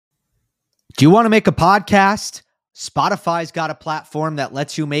Do you want to make a podcast? Spotify's got a platform that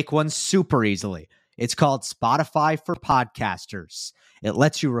lets you make one super easily. It's called Spotify for Podcasters. It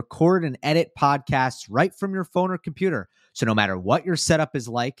lets you record and edit podcasts right from your phone or computer. So no matter what your setup is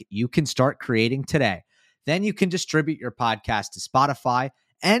like, you can start creating today. Then you can distribute your podcast to Spotify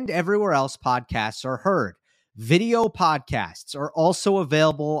and everywhere else podcasts are heard. Video podcasts are also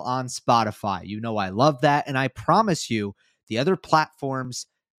available on Spotify. You know I love that, and I promise you the other platforms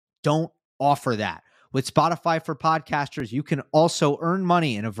don't offer that. With Spotify for Podcasters, you can also earn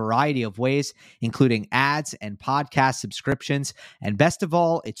money in a variety of ways, including ads and podcast subscriptions. And best of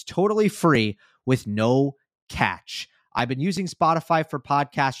all, it's totally free with no catch. I've been using Spotify for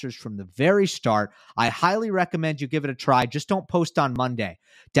Podcasters from the very start. I highly recommend you give it a try. Just don't post on Monday.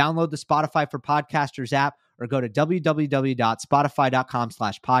 Download the Spotify for Podcasters app or go to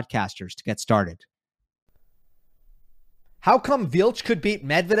www.spotify.com/podcasters to get started. How come Vilch could beat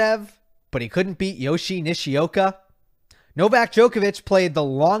Medvedev, but he couldn't beat Yoshi Nishioka? Novak Djokovic played the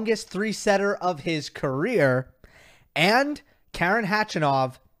longest three-setter of his career, and Karen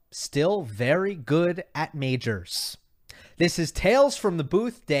Khachanov still very good at majors. This is Tales from the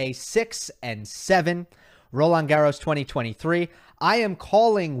Booth, day 6 and 7, Roland Garros 2023. I am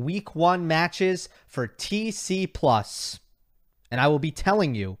calling week 1 matches for TC+, and I will be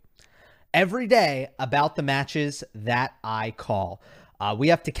telling you every day about the matches that I call. We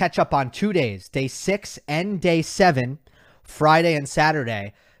have to catch up on 2 days, day 6 and day 7, Friday and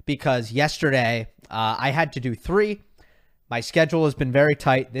Saturday, because yesterday I had to do 3. My schedule has been very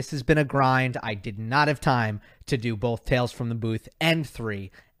tight. This has been a grind. I did not have time to do both Tales from the Booth and 3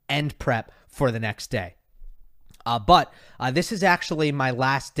 and prep for the next day. But this is actually my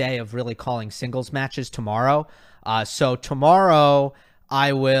last day of really calling singles matches tomorrow. So tomorrow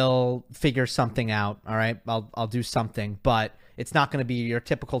I will figure something out. All right, I'll do something, but it's not going to be your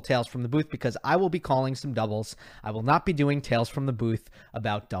typical Tales from the Booth because I will be calling some doubles. I will not be doing Tales from the Booth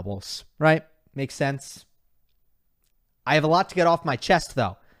about doubles. Right? Makes sense. I have a lot to get off my chest,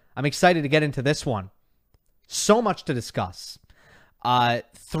 though. I'm excited to get into this one. So much to discuss. Two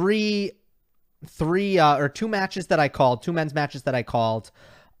matches that I called, 2 men's matches that I called.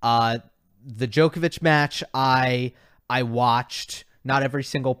 The Djokovic match I watched, not every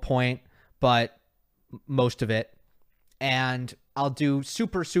single point, but most of it. And I'll do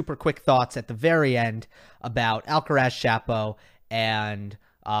super, super quick thoughts at the very end about Alcaraz Shapo and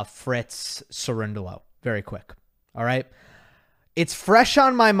Fritz Cerundolo. Very quick. All right. It's fresh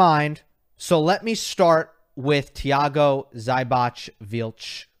on my mind. So let me start with Thiago Zajbac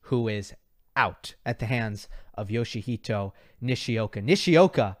Vilch, who is out at the hands of Yoshihito Nishioka.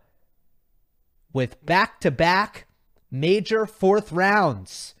 Nishioka with back-to-back major 4th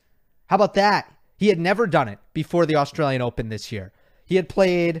rounds. How about that? He had never done it before the Australian Open this year. He had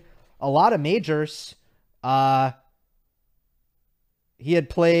played a lot of majors. He had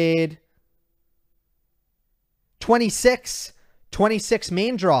played 26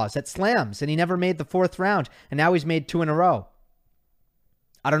 main draws at slams, and he never made the 4th round, and now he's made 2 in a row.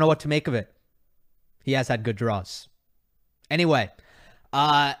 I don't know what to make of it. He has had good draws. Anyway,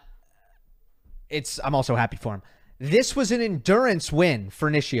 I'm also happy for him. This was an endurance win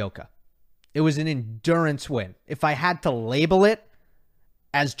for Nishioka. It was an endurance win. If I had to label it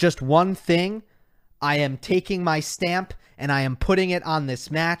as just one thing, I am taking my stamp and I am putting it on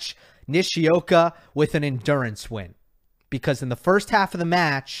this match. Nishioka with an endurance win. Because in the first half of the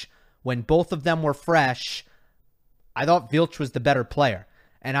match, when both of them were fresh, I thought Vilch was the better player.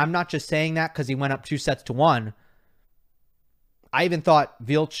 And I'm not just saying that because he went up 2-1. I even thought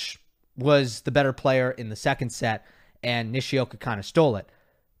Vilch was the better player in the second set, and Nishioka kind of stole it.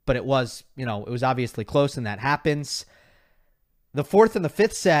 But it was, it was obviously close, and that happens. The 4th and the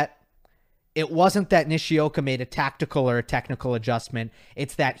 5th set, it wasn't that Nishioka made a tactical or a technical adjustment.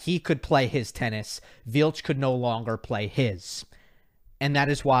 It's that he could play his tennis. Vilch could no longer play his. And that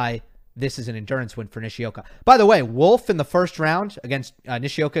is why this is an endurance win for Nishioka. By the way, Wolf in the first round against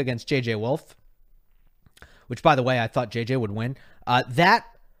Nishioka against JJ Wolf, which, by the way, I thought JJ would win. That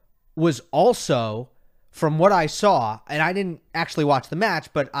was also, from what I saw, and I didn't actually watch the match,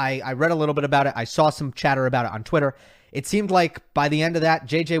 but I read a little bit about it. I saw some chatter about it on Twitter. It seemed like by the end of that,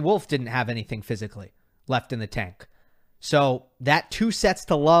 JJ Wolf didn't have anything physically left in the tank. So that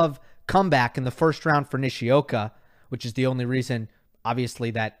 2-0 comeback in the first round for Nishioka, which is the only reason,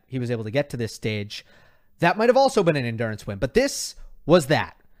 obviously, that he was able to get to this stage, that might have also been an endurance win. But this was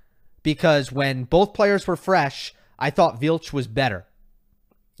that. Because when both players were fresh, I thought Vilch was better.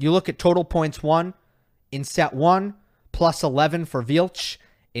 You look at total points won in set 1, plus 11 for Vilch.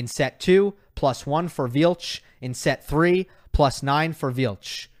 In set 2, plus 1 for Vilch. In set 3, plus 9 for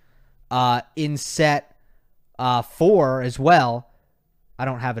Vilch. In set 4 as well. I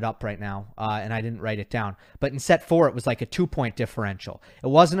don't have it up right now, and I didn't write it down. But in set 4, it was like a 2-point differential. It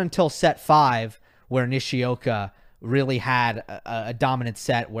wasn't until set 5 where Nishioka really had a dominant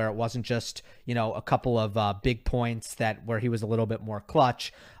set, where it wasn't just, a couple of big points where he was a little bit more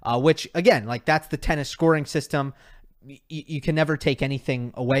clutch, which, again, like, that's the tennis scoring system. You can never take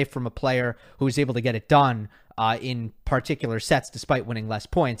anything away from a player who is able to get it done in particular sets despite winning less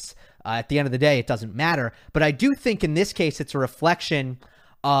points. At the end of the day, it doesn't matter. But I do think in this case, it's a reflection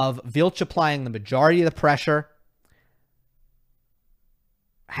of Vilch applying the majority of the pressure,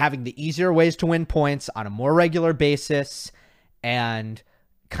 having the easier ways to win points on a more regular basis, and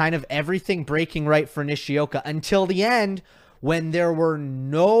kind of everything breaking right for Nishioka until the end, when there were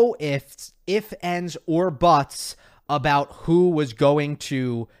no ifs, ands, or buts about who was going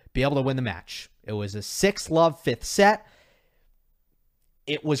to be able to win the match. It was a 6-love 5th set.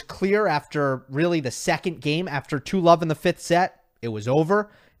 It was clear after really the second game, after 2-love in the 5th set, it was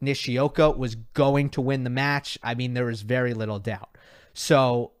over. Nishioka was going to win the match. I mean, there was very little doubt.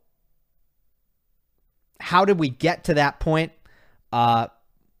 So how did we get to that point?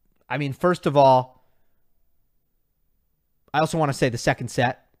 First of all, I also want to say the second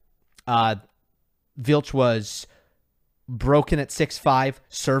set, Vilch was broken at 6-5,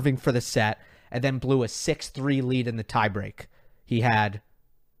 serving for the set, and then blew a 6-3 lead in the tiebreak. He had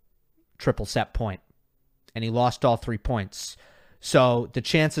triple set point, and he lost all 3 points. So the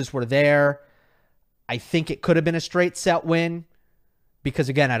chances were there. I think it could have been a straight set win because,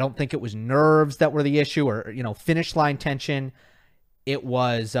 again, I don't think it was nerves that were the issue or, finish line tension. It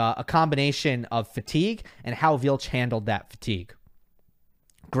was a combination of fatigue and how Vilch handled that fatigue.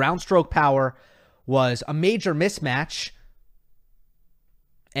 Ground stroke power was a major mismatch,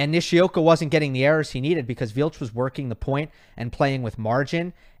 and Nishioka wasn't getting the errors he needed because Vilch was working the point and playing with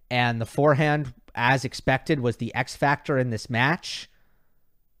margin, and the forehand, as expected, was the X factor in this match.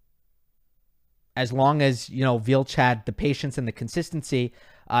 As long as, Vilch had the patience and the consistency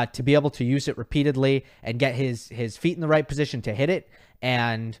to be able to use it repeatedly and get his feet in the right position to hit it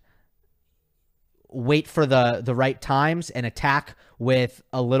and wait for the right times and attack with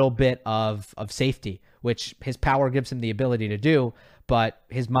a little bit of safety, which his power gives him the ability to do, but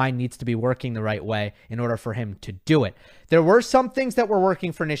his mind needs to be working the right way in order for him to do it. There were some things that were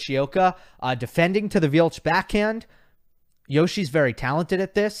working for Nishioka. Defending to the Vilch backhand, Yoshi's very talented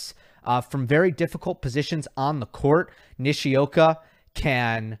at this. From very difficult positions on the court, Nishioka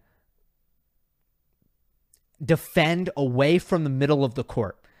can defend away from the middle of the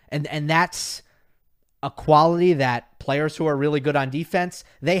court. And that's a quality that players who are really good on defense,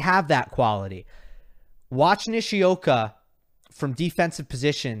 they have that quality. Watch Nishioka from defensive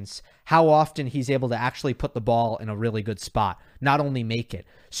positions, how often he's able to actually put the ball in a really good spot, not only make it.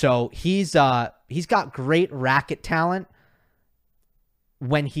 So he's got great racket talent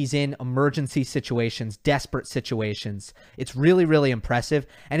when he's in emergency situations, desperate situations. It's really, really impressive.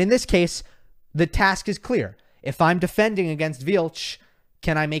 And in this case, the task is clear. If I'm defending against Vilch,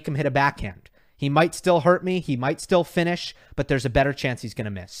 can I make him hit a backhand? He might still hurt me. He might still finish, but there's a better chance he's going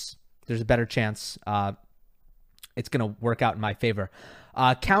to miss. There's a better chance it's going to work out in my favor.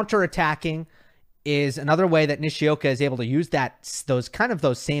 Counter-attacking is another way that Nishioka is able to use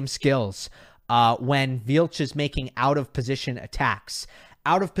those same skills when Vilch is making out-of-position attacks.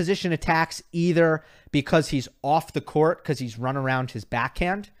 Out-of-position attacks either because he's off the court because he's run around his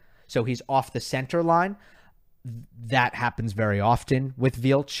backhand, so he's off the center line. That happens very often with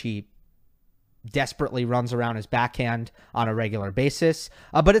Vilch. He desperately runs around his backhand on a regular basis.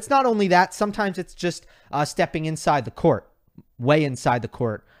 But it's not only that. Sometimes it's just stepping inside the court, way inside the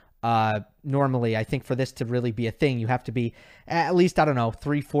court. Normally, I think for this to really be a thing, you have to be at least,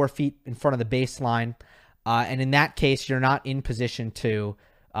 3-4 feet in front of the baseline. And in that case, you're not in position to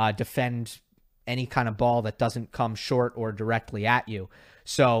defend any kind of ball that doesn't come short or directly at you.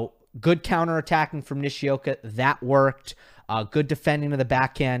 So good counterattacking from Nishioka, that worked. Good defending to the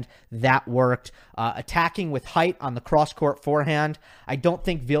backhand, that worked. Attacking with height on the cross-court forehand. I don't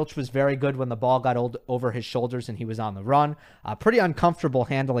think Vilch was very good when the ball got over his shoulders and he was on the run. Pretty uncomfortable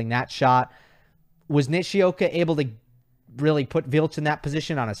handling that shot. Was Nishioka able to really put Vilch in that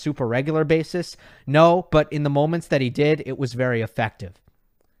position on a super regular basis? No, but in the moments that he did, it was very effective.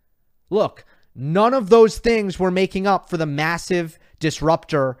 Look, none of those things were making up for the massive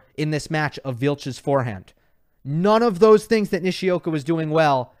disruptor in this match of Vilch's forehand. None of those things that Nishioka was doing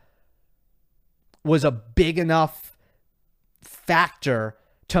well was a big enough factor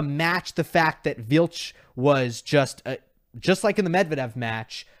to match the fact that Vilch was just like in the Medvedev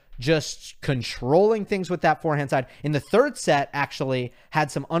match, just controlling things with that forehand side. In the third set, actually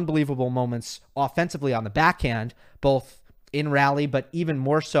had some unbelievable moments offensively on the backhand, both in rally, but even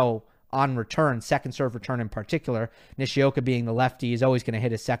more so on return, second serve return in particular. Nishioka being the lefty, he's always going to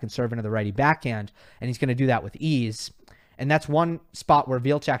hit his second serve into the righty backhand, and he's going to do that with ease. And that's one spot where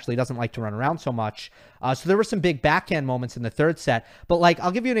Vilch actually doesn't like to run around so much. So there were some big backhand moments in the third set. But, like,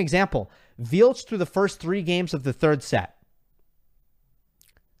 I'll give you an example. Vilch, through the first 3 games of the third set,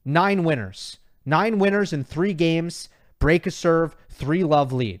 9 winners. 9 winners in 3 games, break a serve,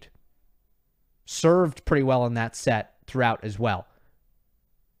 3-love lead. Served pretty well in that set throughout as well.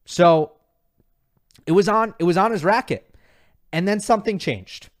 So it was on his racket. And then something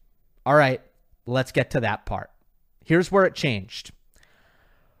changed. All right, let's get to that part. Here's where it changed.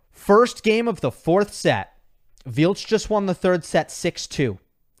 First game of the fourth set, Vilch just won the third set 6-2.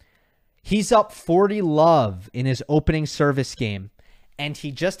 He's up 40-love in his opening service game, and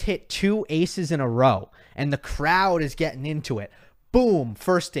he just hit 2 aces in a row, and the crowd is getting into it. Boom,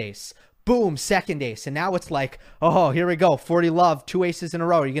 first ace. Boom, second ace. And now it's like, oh, here we go. 40-love, 2 aces in a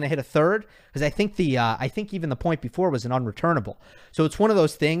row. Are you going to hit a third? Because I think even the point before was an unreturnable. So it's one of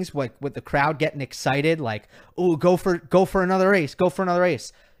those things like with the crowd getting excited, like, oh, go for another ace. Go for another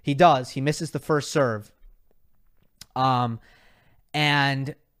ace. He does. He misses the first serve. And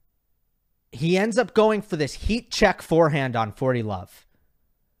he ends up going for this heat check forehand on 40-love.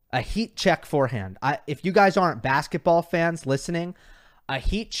 A heat check forehand. If you guys aren't basketball fans listening, a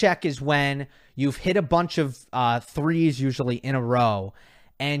heat check is when you've hit a bunch of threes, usually in a row,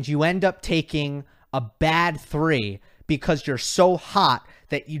 and you end up taking a bad 3 because you're so hot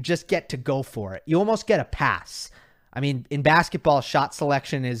that you just get to go for it. You almost get a pass. I mean, in basketball, shot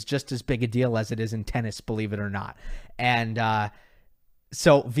selection is just as big a deal as it is in tennis, believe it or not. And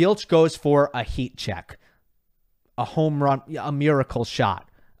so Vilch goes for a heat check, a home run, a miracle shot,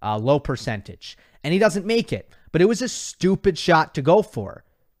 low percentage, and he doesn't make it. But it was a stupid shot to go for.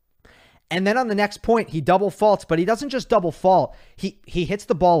 And then on the next point, he double faults, but he doesn't just double fault. He hits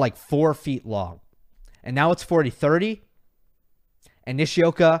the ball like 4 feet long. And now it's 40-30. And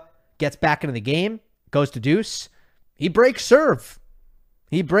Nishioka gets back into the game, goes to deuce. He breaks serve.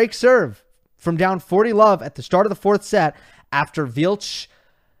 He breaks serve from down 40-love at the start of the fourth set after Vilch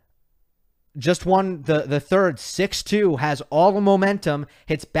just won the third 6-2, has all the momentum,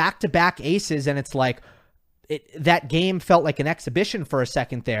 hits back-to-back aces, and it's like, that game felt like an exhibition for a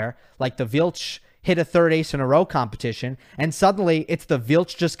second there, like the Vilch hit a third ace in a row competition, and suddenly it's the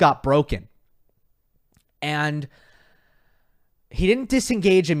Vilch just got broken. And he didn't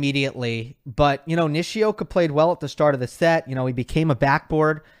disengage immediately, but, Nishioka played well at the start of the set. He became a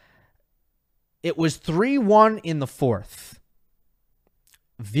backboard. It was 3-1 in the fourth.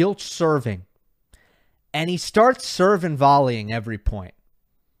 Vilch serving. And he starts serve and volleying every point.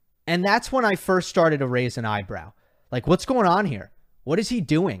 And that's when I first started to raise an eyebrow. Like, what's going on here? What is he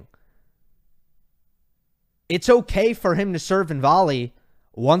doing? It's okay for him to serve and volley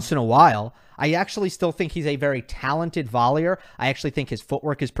once in a while. I actually still think he's a very talented volleyer. I actually think his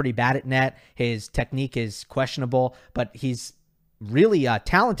footwork is pretty bad at net. His technique is questionable, but he's really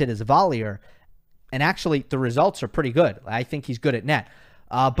talented as a volleyer. And actually, the results are pretty good. I think he's good at net.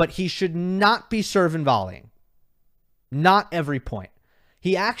 But he should not be serve and volleying. Not every point.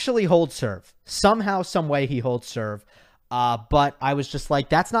 He actually holds serve. Somehow, some way he holds serve. But I was just like,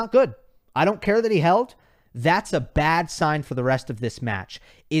 that's not good. I don't care that he held. That's a bad sign for the rest of this match.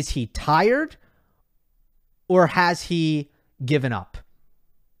 Is he tired or has he given up?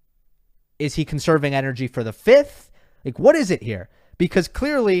 Is he conserving energy for the fifth? Like, what is it here? Because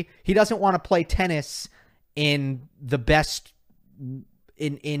clearly he doesn't want to play tennis in the best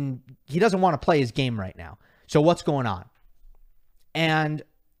he doesn't want to play his game right now. So what's going on? And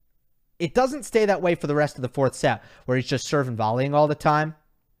it doesn't stay that way for the rest of the fourth set where he's just serving volleying all the time.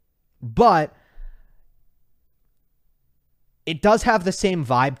 But it does have the same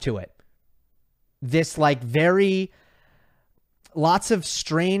vibe to it. This lots of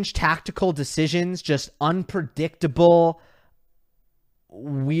strange tactical decisions, just unpredictable,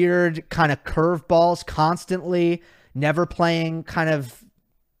 weird kind of curveballs constantly, never playing kind of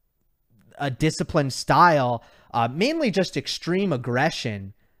a disciplined style, mainly just extreme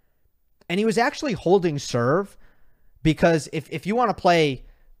aggression. And he was actually holding serve because if you want to play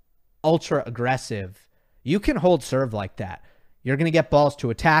ultra aggressive, you can hold serve like that. You're going to get balls to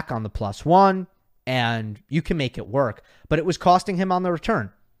attack on the +1 and you can make it work. But it was costing him on the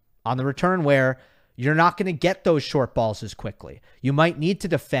return. On the return where you're not going to get those short balls as quickly. You might need to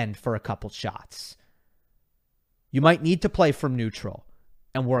defend for a couple shots. You might need to play from neutral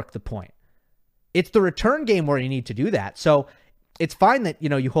and work the point. It's the return game where you need to do that. So it's fine that,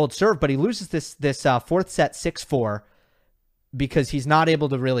 you hold serve, but he loses this fourth set 6-4 because he's not able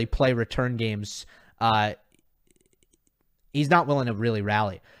to really play return games. He's not willing to really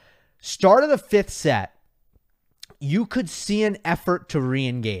rally. Start of the fifth set, you could see an effort to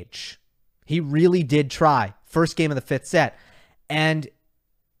re-engage. He really did try. First game of the fifth set. And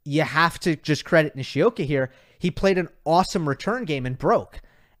you have to just credit Nishioka here. He played an awesome return game and broke.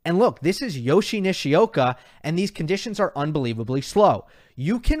 And look, this is Yoshi Nishioka, and these conditions are unbelievably slow.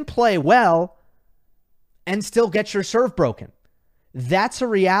 You can play well and still get your serve broken. That's a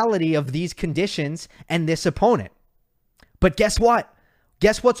reality of these conditions and this opponent. But guess what?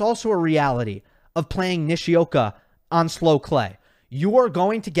 Guess what's also a reality of playing Nishioka on slow clay? You are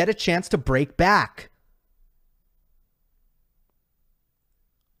going to get a chance to break back.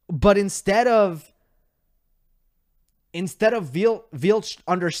 But instead of Vilch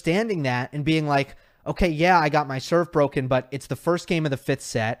understanding that and being like, okay, yeah, I got my serve broken, but it's the first game of the fifth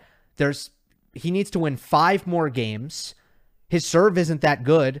set. He needs to win 5 more games. His serve isn't that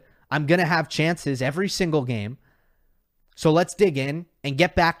good. I'm going to have chances every single game. So let's dig in and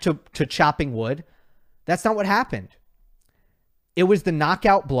get back to chopping wood. That's not what happened. It was the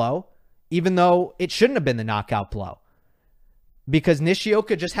knockout blow, even though it shouldn't have been the knockout blow. Because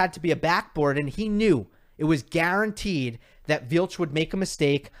Nishioka just had to be a backboard, and he knew it was guaranteed that Vilch would make a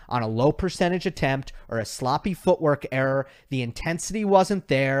mistake on a low percentage attempt or a sloppy footwork error. The intensity wasn't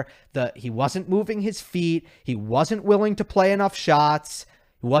there. He wasn't moving his feet. He wasn't willing to play enough shots.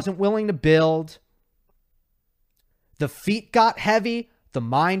 He wasn't willing to build. The feet got heavy. The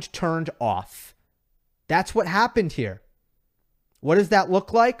mind turned off. That's what happened here. What does that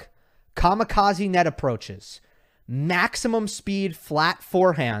look like? Kamikaze net approaches. Maximum speed flat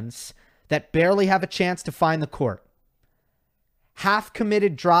forehands that barely have a chance to find the court.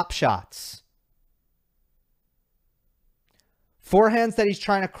 Half-committed drop shots. Forehands that he's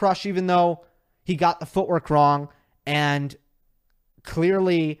trying to crush even though he got the footwork wrong, and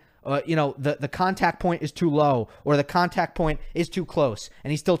clearly the contact point is too low or the contact point is too close,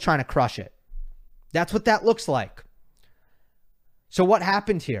 and he's still trying to crush it. That's what that looks like. So what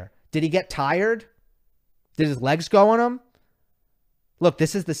happened here? Did he get tired? Did his legs go on him? Look,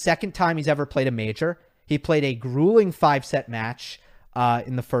 this is the second time he's ever played a major. He played a grueling 5-set match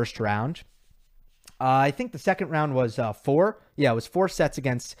in the first round. I think the second round was 4. Yeah, it was 4 sets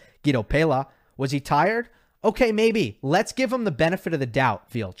against Guido Pella. Was he tired? Okay, maybe. Let's give him the benefit of the doubt,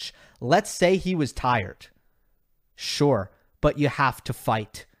 Vilch. Let's say he was tired. Sure, but you have to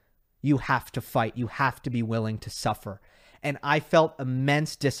fight. You have to fight. You have to be willing to suffer. And I felt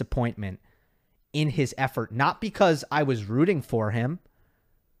immense disappointment in his effort, not because I was rooting for him,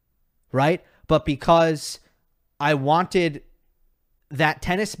 right? But because I wanted that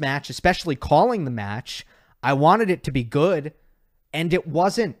tennis match, especially calling the match, I wanted it to be good, and it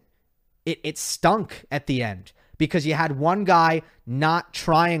wasn't. It stunk at the end because you had one guy not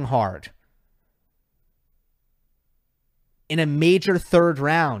trying hard in a major third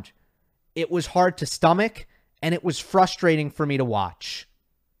round. It was hard to stomach, and it was frustrating for me to watch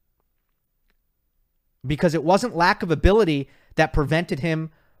because it wasn't lack of ability that prevented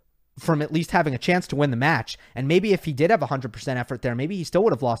him from at least having a chance to win the match. And maybe if he did have 100% effort there, maybe he still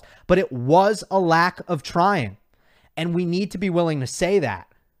would have lost. But it was a lack of trying. And we need to be willing to say that.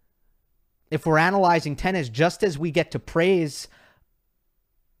 If we're analyzing tennis, just as we get to praise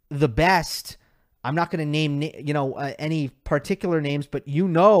the best, I'm not going to name any particular names, but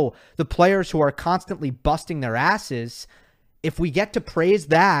the players who are constantly busting their asses, if we get to praise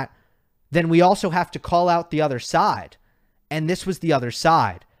that, then we also have to call out the other side. And this was the other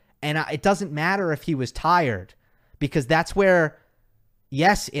side. And it doesn't matter if he was tired, because that's where,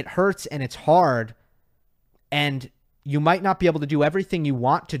 yes, it hurts and it's hard, and you might not be able to do everything you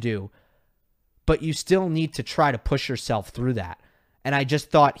want to do, but you still need to try to push yourself through that. And I just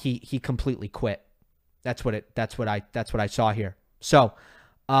thought he completely quit. That's what I saw here. So,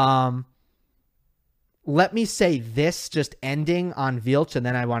 let me say this, just ending on Vilch, and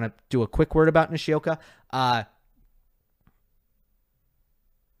then I want to do a quick word about Nishioka.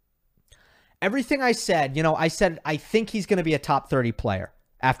 Everything I said, I think he's going to be a top 30 player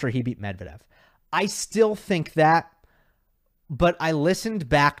after he beat Medvedev. I still think that, but I listened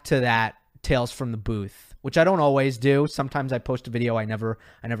back to that Tales from the Booth, which I don't always do. Sometimes I post a video I never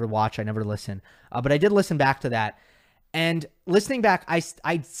watch, I never listen. But I did listen back to that. And listening back, I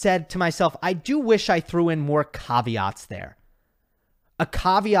said to myself, I do wish I threw in more caveats there. A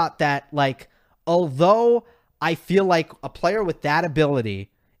caveat that, although I feel like a player with that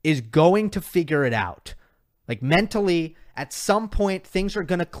ability is going to figure it out. Mentally, at some point, things are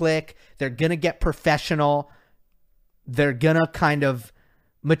going to click. They're going to get professional. they're going to kind of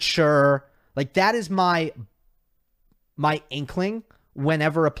mature. Like, that is my inkling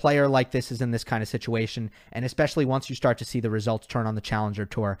whenever a player like this is in this kind of situation, and especially once you start to see the results turn on the Challenger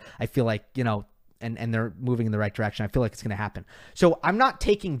Tour, I feel like, and they're moving in the right direction, I feel like it's going to happen. So I'm not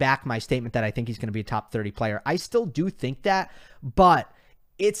taking back my statement that I think he's going to be a top 30 player. I still do think that, but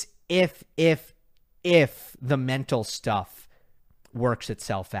it's if the mental stuff works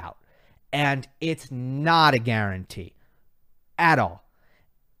itself out. And it's not a guarantee at all.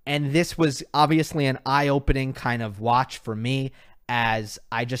 And this was obviously an eye-opening kind of watch for me, as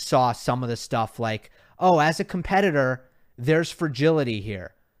I just saw some of the stuff like, oh, as a competitor, there's fragility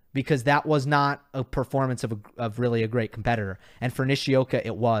here, because that was not a performance of really a great competitor. And for Nishioka,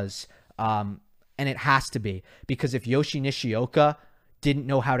 it was. And it has to be, because if Yoshi Nishioka didn't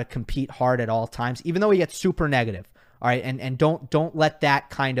know how to compete hard at all times, even though he gets super negative, all right, and don't let that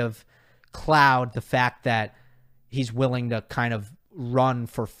kind of cloud the fact that he's willing to kind of run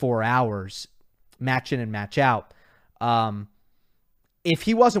for 4 hours, match in and match out. If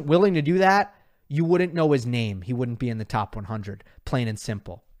he wasn't willing to do that, you wouldn't know his name. He wouldn't be in the top 100, plain and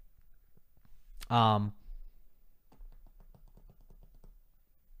simple. Yeah,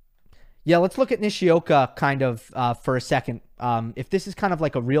 let's look at Nishioka kind of for a second. If this is kind of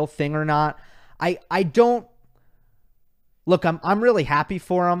like a real thing or not. I don't look, I'm really happy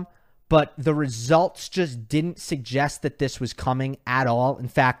for him, but the results just didn't suggest that this was coming at all. In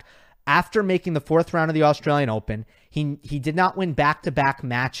fact, after making the 4th round of the Australian Open, he did not win back-to-back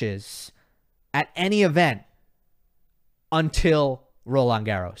matches at any event until Roland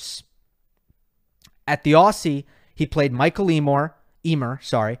Garros. At the Aussie, he played Michael Emer, Dalibor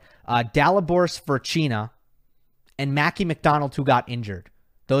Sverchina, and Mackie McDonald, who got injured.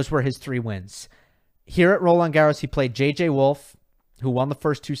 Those were his 3 wins. Here at Roland Garros, he played J.J. Wolf, who won the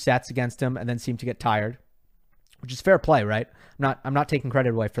first 2 sets against him and then seemed to get tired, which is fair play, right? I'm not taking credit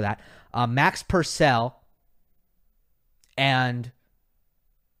away for that. Max Purcell and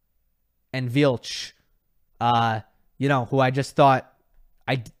Vilch, who I just thought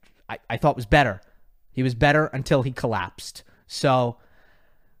I thought was better. He was better until he collapsed. So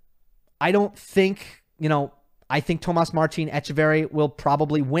I don't think, I think Tomas Martin Echeverry will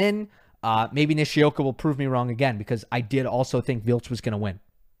probably win. Maybe Nishioka will prove me wrong again, because I did also think Vilch was going to win.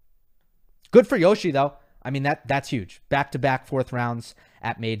 Good for Yoshi, though. I mean, that's huge. Back-to-back 4th rounds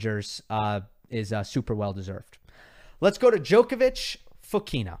at majors is super well-deserved. Let's go to Djokovic,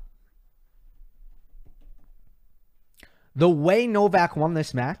 Fokina. The way Novak won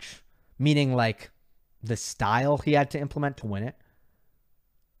this match, meaning like the style he had to implement to win it,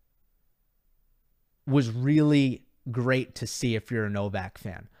 was really great to see if you're a Novak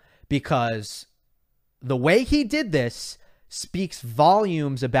fan, because the way he did this speaks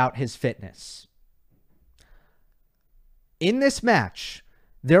volumes about his fitness. In this match,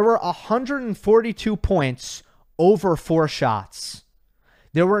 there were 142 points over 4 shots.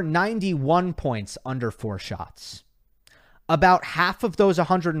 There were 91 points under 4 shots. About half of those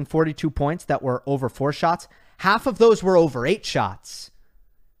 142 points that were over 4 shots, half of those were over 8 shots.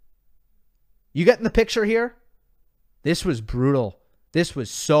 You getting the picture here? This was brutal. This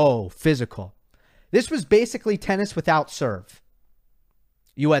was so physical. This was basically tennis without serve.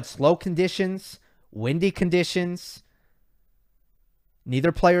 You had slow conditions, windy conditions.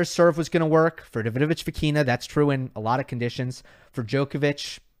 Neither player's serve was going to work. For Davidovich Fokina, that's true in a lot of conditions. For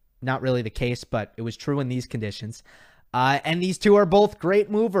Djokovic, not really the case, but it was true in these conditions. And these two are both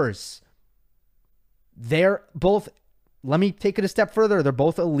great movers. They're both, let me take it a step further, they're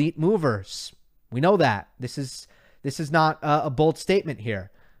both elite movers. We know that. This is not a bold statement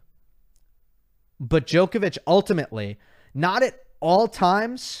here. But Djokovic ultimately, not at all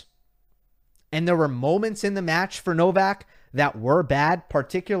times, and there were moments in the match for Novak that were bad,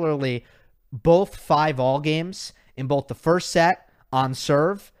 particularly both 5-all games. In both the first set on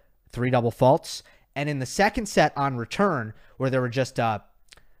serve, 3 double faults, and in the second set on return, where there were just a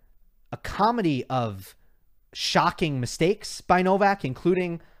comedy of shocking mistakes by Novak,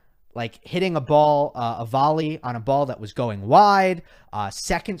 including like hitting a ball, a volley on a ball that was going wide,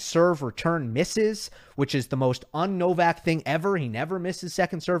 second serve return misses, which is the most un-Novak thing ever. He never misses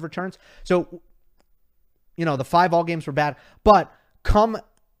second serve returns. So, the 5-all games were bad, but come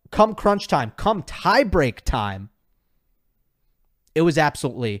crunch time, come tie-break time, it was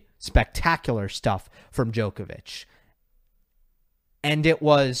absolutely spectacular stuff from Djokovic. And it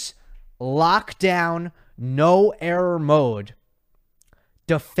was lockdown, no error mode.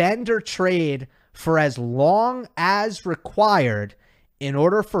 Defend or trade for as long as required in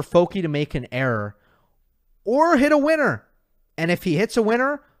order for Foki to make an error or hit a winner. And if he hits a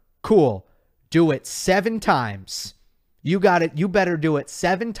winner, cool. Do it 7 times. You got it. You better do it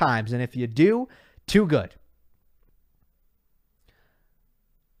 7 times. And if you do, too good.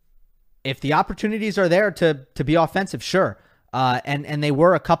 If the opportunities are there to be offensive, sure. And they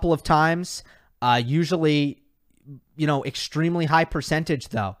were a couple of times, usually, extremely high percentage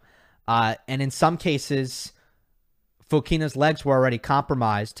though. And in some cases, Fokina's legs were already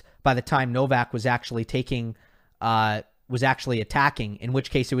compromised by the time Novak was actually attacking, in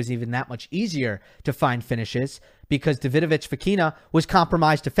which case it was even that much easier to find finishes because Davidovich-Fokina was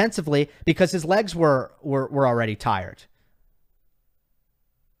compromised defensively because his legs were already tired.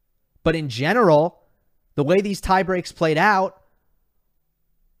 But in general, the way these tiebreaks played out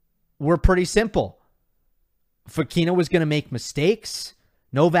were pretty simple. Fokina was going to make mistakes.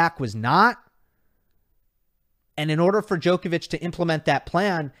 Novak was not. And in order for Djokovic to implement that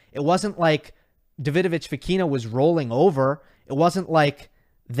plan, it wasn't like Davidovich-Fokina was rolling over. It wasn't like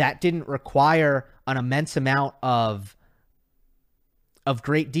that didn't require an immense amount of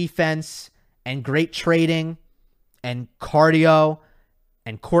great defense and great trading and cardio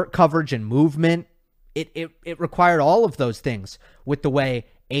and court coverage and movement. It required all of those things with the way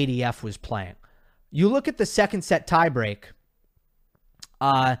ADF was playing. You look at the second set tiebreak.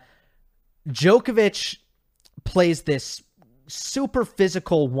 Djokovic plays this super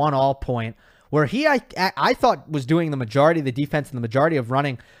physical 1-all point where I thought was doing the majority of the defense and the majority of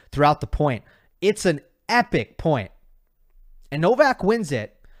running throughout the point. It's an epic point. And Novak wins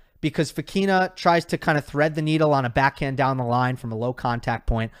it because Fokina tries to kind of thread the needle on a backhand down the line from a low contact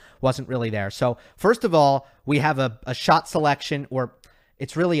point. Wasn't really there. So first of all, we have a shot selection, or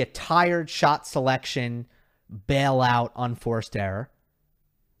it's really a tired shot selection bailout unforced error.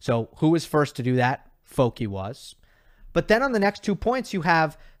 So who was first to do that? Foki was. But then on the next 2 points, you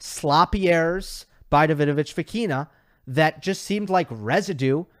have sloppy errors by Davidovich-Fokina that just seemed like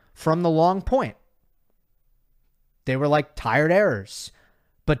residue from the long point. They were like tired errors.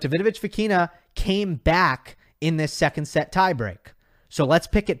 But Davidovich-Fokina came back in this second set tiebreak. So let's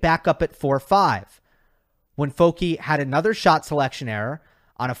pick it back up at 4-5. When Foki had another shot selection error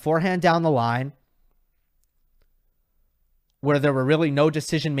on a forehand down the line, where there were really no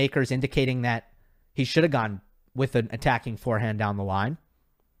decision makers indicating that he should have gone with an attacking forehand down the line.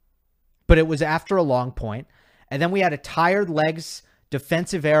 But it was after a long point. And then we had a tired legs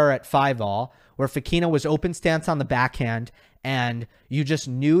defensive error at 5-all, where Fokina was open stance on the backhand, and you just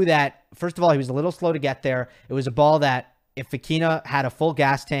knew that, first of all, he was a little slow to get there. It was a ball that, if Fokina had a full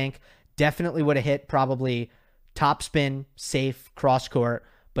gas tank, definitely would have hit probably top spin, safe, cross court,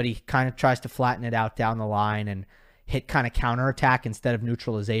 but he kind of tries to flatten it out down the line and hit kind of counterattack instead of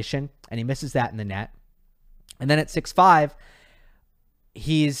neutralization, and he misses that in the net. And then at 6-5,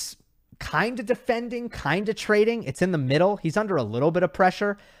 he's kind of defending, kind of trading. It's in the middle. He's under a little bit of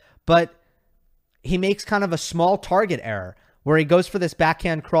pressure, but he makes kind of a small target error where he goes for this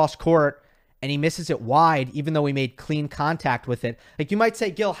backhand cross court and he misses it wide, even though he made clean contact with it. Like, you might say,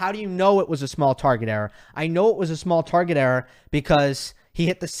 Gil, how do you know it was a small target error? I know it was a small target error because he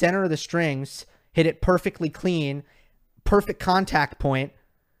hit the center of the strings, hit it perfectly clean, perfect contact point,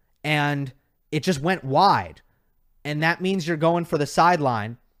 and it just went wide. And that means you're going for the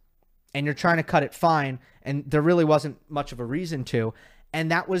sideline and you're trying to cut it fine, and there really wasn't much of a reason to. And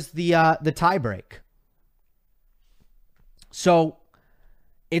that was the tie break. So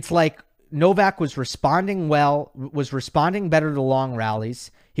it's like Novak was responding well, was responding better to long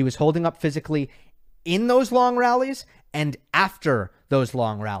rallies. He was holding up physically in those long rallies and after those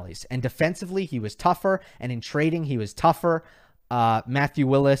long rallies. And defensively, he was tougher. And in trading, he was tougher. Matthew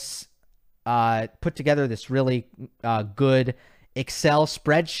Willis put together this really good Excel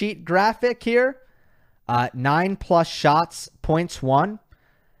spreadsheet graphic here. 9+ shots, points won.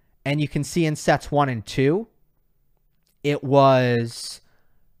 And you can see in sets 1 and 2, it was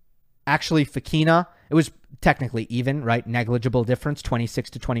actually Fokina. It was technically even, right? Negligible difference,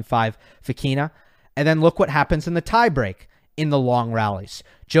 26-25 Fokina. And then look what happens in the tiebreak in the long rallies.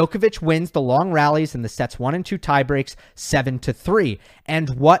 Djokovic wins the long rallies in the sets 1 and 2 tiebreaks 7-3.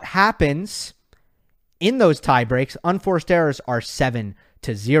 And what happens in those tiebreaks? Unforced errors are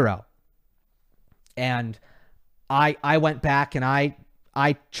 7-0. And I went back and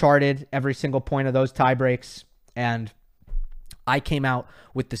I charted every single point of those tiebreaks, and I came out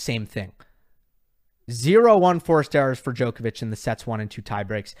with the same thing. 0 unforced errors for Djokovic in the sets 1 and 2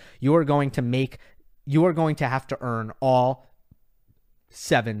 tiebreaks. You are going to have to earn all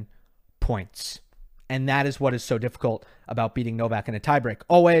 7 points. And that is what is so difficult about beating Novak in a tiebreak.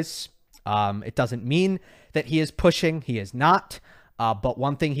 Always. It doesn't mean that he is pushing. He is not. But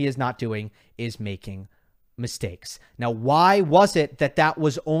one thing he is not doing is making mistakes. Now, why was it that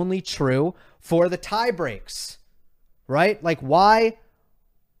was only true for the tie breaks? right? Like, why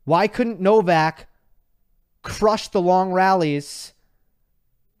couldn't Novak crush the long rallies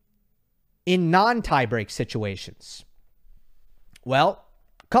in non-tiebreak situations? Well,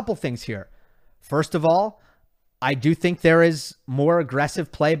 a couple things here. First of all, I do think there is more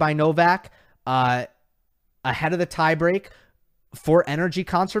aggressive play by Novak ahead of the tiebreak for energy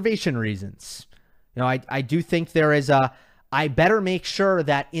conservation reasons. You know, I do think there is I better make sure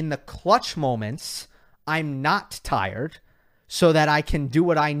that in the clutch moments, I'm not tired so that I can do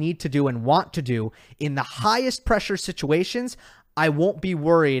what I need to do and want to do. In the highest pressure situations, I won't be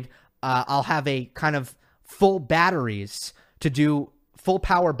worried. I'll have a kind of full power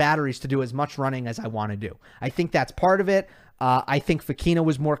batteries to do as much running as I want to do. I think that's part of it. I think Fokina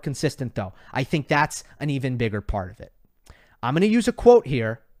was more consistent, though. I think that's an even bigger part of it. I'm going to use a quote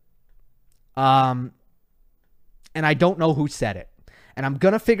here. And I don't know who said it. And I'm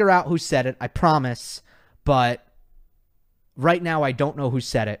going to figure out who said it, I promise. But right now, I don't know who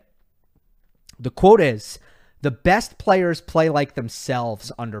said it. The quote is, "The best players play like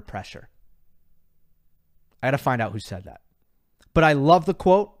themselves under pressure." I got to find out who said that. But I love the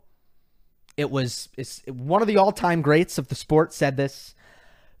quote. It's one of the all-time greats of the sport said this.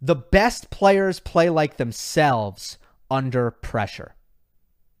 The best players play like themselves under pressure.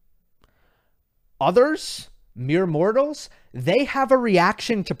 Others, mere mortals, they have a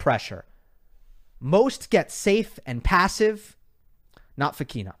reaction to pressure. Most get safe and passive. Not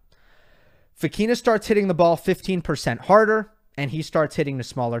Fokina. Fokina starts hitting the ball 15% harder, and he starts hitting the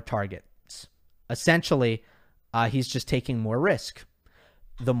smaller targets. Essentially, he's just taking more risk.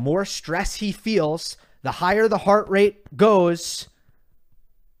 The more stress he feels, the higher the heart rate goes,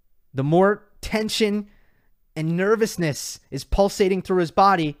 the more tension and nervousness is pulsating through his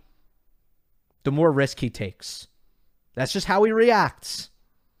body, the more risk he takes. That's just how he reacts.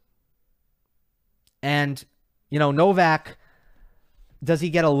 And, you know, Novak, does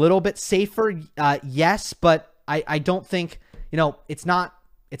he get a little bit safer? Yes, but I don't think, you know, it's not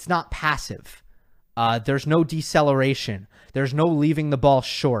passive. There's no deceleration. There's no leaving the ball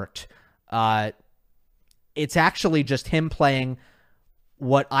short. It's actually just him playing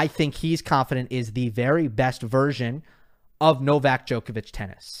what I think he's confident is the very best version of Novak Djokovic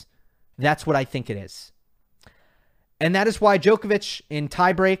tennis. That's what I think it is. And that is why Djokovic in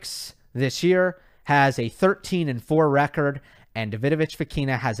tiebreaks this year has a 13-4 record, and Davidovich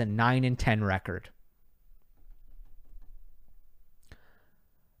Fokina has a 9-10 record.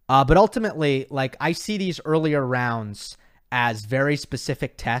 But ultimately, like, I see these earlier rounds as very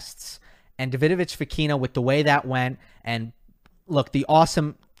specific tests, and Davidovich Fokina, with the way that went, and look, the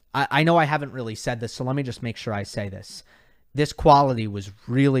awesome, I know I haven't really said this, so let me just make sure I say this. This quality was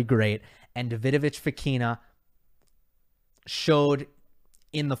really great, and Davidovich Fokina showed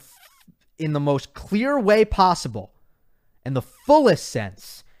in the most clear way possible, in the fullest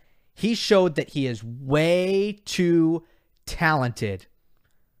sense, he showed that he is way too talented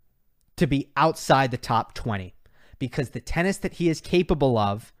to be outside the top 20, because the tennis that he is capable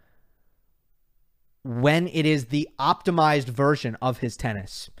of, when it is the optimized version of his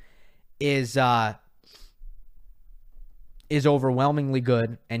tennis, is overwhelmingly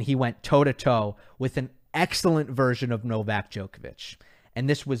good, and he went toe-to-toe with an excellent version of Novak Djokovic. And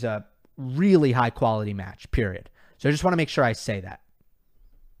this was a really high-quality match, period. So I just want to make sure I say that.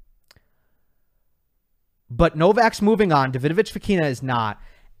 But Novak's moving on. Davidovich Fokina is not.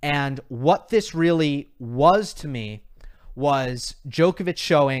 And what this really was to me was Djokovic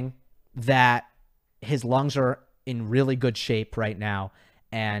showing that his lungs are in really good shape right now,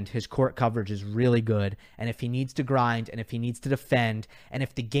 and his court coverage is really good. And if he needs to grind, and if he needs to defend, and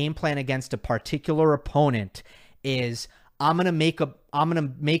if the game plan against a particular opponent is, I'm gonna make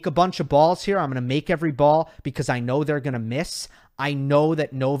a bunch of balls here, I'm gonna make every ball because I know they're gonna miss, I know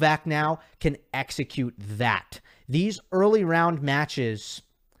that Novak now can execute that. These early round matches,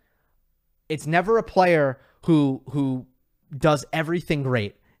 it's never a player who does everything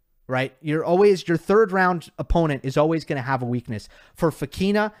great, right? Your third round opponent is always going to have a weakness. For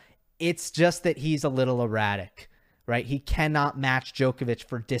Fokina, it's just that he's a little erratic, right? He cannot match Djokovic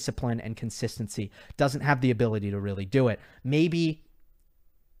for discipline and consistency. Doesn't have the ability to really do it. Maybe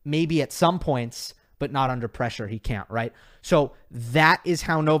at some points, but not under pressure, he can't, right? So that is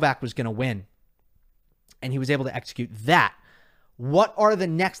how Novak was going to win. And he was able to execute that. What are the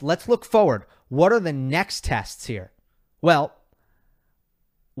next? Let's look forward. What are the next tests here? Well,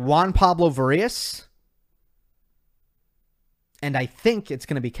 Juan Pablo Varillas, and I think it's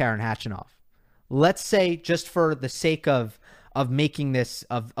going to be Karen Khachanov. Let's say, just for the sake of making this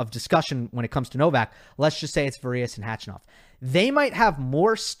of discussion when it comes to Novak, let's just say it's Varillas and Khachanov. They might have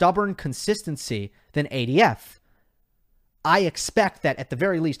more stubborn consistency than ADF. I expect that at the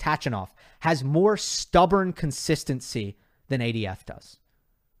very least Khachanov has more stubborn consistency than ADF does.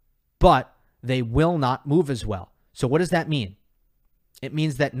 But they will not move as well. So what does that mean? It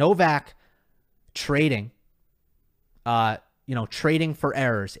means that Novak trading, trading for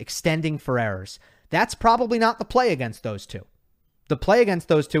errors, extending for errors, that's probably not the play against those two. The play against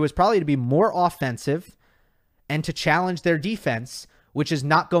those two is probably to be more offensive and to challenge their defense, which is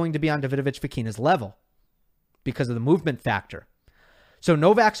not going to be on Davidovich-Fokina's level because of the movement factor. So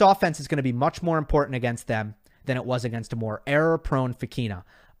Novak's offense is going to be much more important against them than it was against a more error-prone Fokina.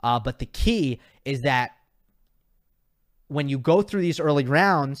 But the key is that when you go through these early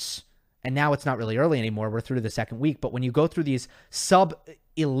rounds, and now it's not really early anymore, we're through the second week, but when you go through these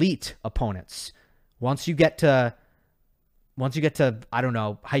sub-elite opponents, once you get to, I don't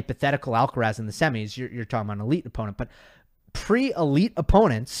know, hypothetical Alcaraz in the semis, you're talking about an elite opponent, but pre-elite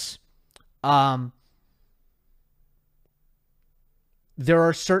opponents, there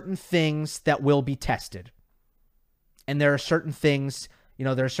are certain things that will be tested. And there are certain things,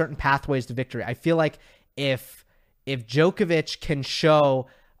 there are certain pathways to victory. I feel like if Djokovic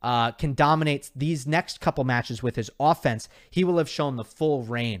can dominate these next couple matches with his offense, he will have shown the full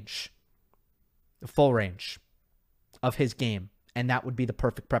range of his game. And that would be the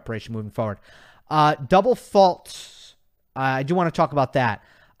perfect preparation moving forward. Double faults. I do want to talk about that.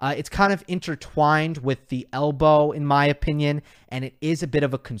 It's kind of intertwined with the elbow, in my opinion, and it is a bit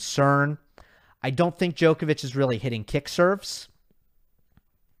of a concern. I don't think Djokovic is really hitting kick serves,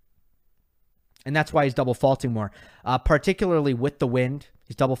 and that's why he's double faulting more, particularly with the wind.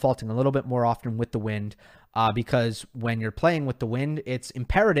 He's double faulting a little bit more often with the wind because when you're playing with the wind, it's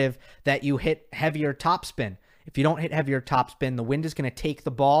imperative that you hit heavier topspin. If you don't hit heavier topspin, the wind is going to take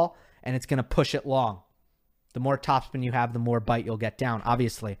the ball and it's going to push it long. The more topspin you have, the more bite you'll get down,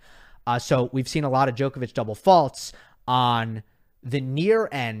 obviously. So we've seen a lot of Djokovic double faults on the near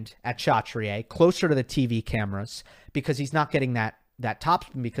end at Chatrier, closer to the TV cameras, because he's not getting that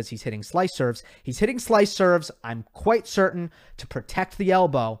topspin because he's hitting slice serves. He's hitting slice serves, I'm quite certain, to protect the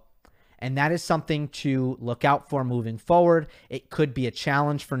elbow, and that is something to look out for moving forward. It could be a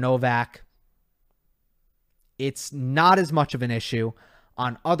challenge for Novak. It's not as much of an issue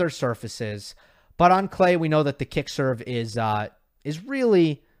on other surfaces, but on clay, we know that the kick serve is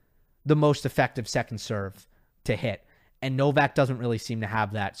really the most effective second serve to hit. And Novak doesn't really seem to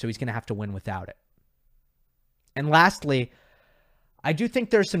have that, so he's going to have to win without it. And lastly, I do think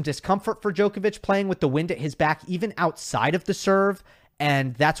there's some discomfort for Djokovic playing with the wind at his back, even outside of the serve.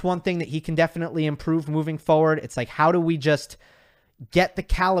 And that's one thing that he can definitely improve moving forward. It's like, how do we just get the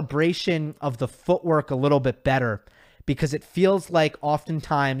calibration of the footwork a little bit better? Because it feels like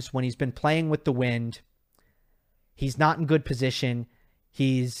oftentimes when he's been playing with the wind, he's not in good position.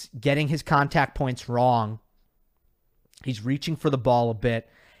 He's getting his contact points wrong. He's reaching for the ball a bit.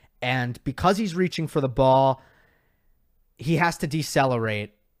 And because he's reaching for the ball, he has to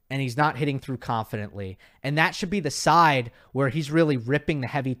decelerate, and he's not hitting through confidently. And that should be the side where he's really ripping the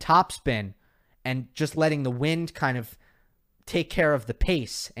heavy topspin and just letting the wind kind of take care of the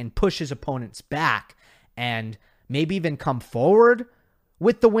pace and push his opponents back and maybe even come forward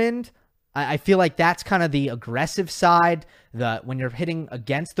with the wind. I feel like that's kind of the aggressive side. When you're hitting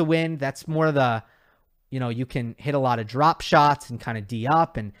against the wind, that's more the, you can hit a lot of drop shots and kind of D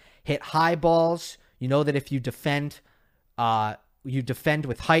up and hit high balls. You know that if you defend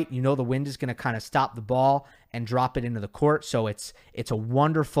with height, the wind is going to kind of stop the ball and drop it into the court. So it's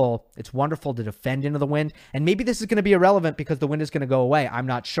wonderful to defend into the wind. And maybe this is going to be irrelevant because the wind is going to go away. I'm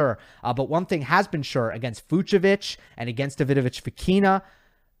not sure. But one thing has been sure against Vucevic and against Davidovich-Fokina,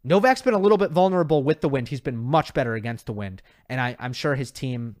 Novak's been a little bit vulnerable with the wind. He's been much better against the wind. And I'm sure his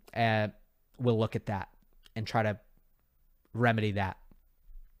team will look at that and try to remedy that.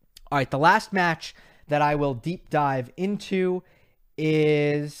 All right, the last match that I will deep dive into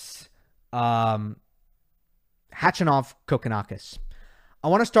is Khachanov-Kokkinakis. I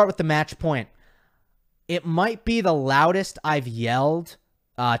want to start with the match point. It might be the loudest I've yelled.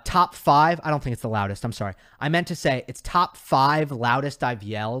 Top 5. I don't think it's the loudest. I'm sorry. I meant to say it's top 5 loudest I've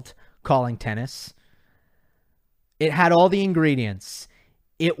yelled calling tennis. It had all the ingredients.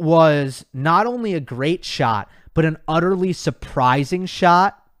 It was not only a great shot, but an utterly surprising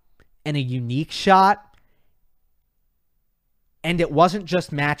shot and a unique shot. And it wasn't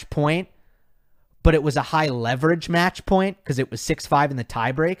just match point, but it was a high leverage match point because it was 6-5 in the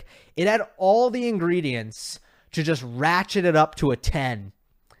tiebreak. It had all the ingredients to just ratchet it up to a 10.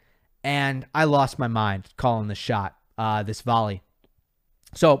 And I lost my mind calling the shot, this volley.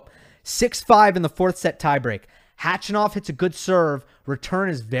 So 6-5 in the fourth set tiebreak. Khachanov hits a good serve. Return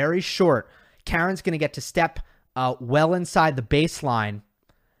is very short. Karen's going to get to step well inside the baseline.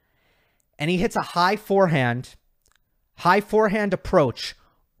 And he hits a high forehand approach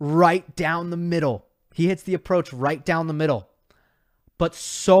right down the middle. He hits the approach right down the middle, but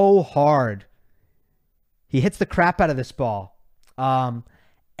so hard. He hits the crap out of this ball. And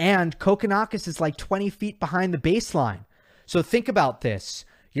Kokkinakis is like 20 feet behind the baseline. So think about this.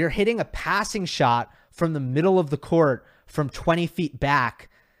 You're hitting a passing shot from the middle of the court from 20 feet back.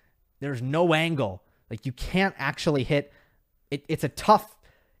 There's no angle. Like, you can't actually hit.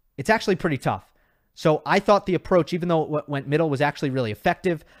 It's actually pretty tough. So I thought the approach, even though it went middle, was actually really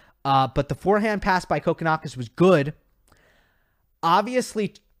effective. But the forehand pass by Kokkinakis was good.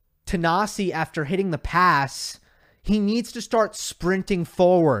 Obviously, Tanasi, after hitting the pass, he needs to start sprinting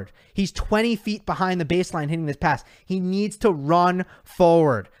forward. He's 20 feet behind the baseline hitting this pass. He needs to run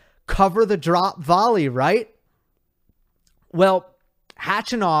forward. Cover the drop volley, right? Well,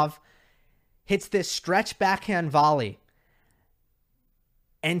 Khachanov hits this stretch backhand volley,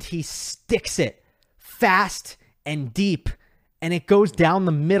 and he sticks it fast and deep, and it goes down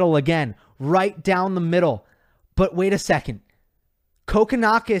the middle again, right down the middle. But wait a second.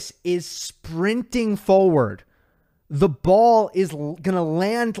 Kokkinakis is sprinting forward. The ball is going to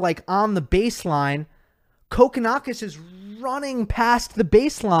land like on the baseline. Kokkinakis is running past the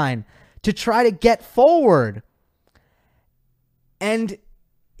baseline to try to get forward. And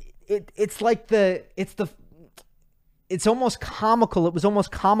it's almost comical. It was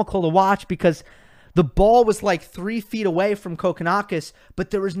almost comical to watch because the ball was like 3 feet away from Kokkinakis,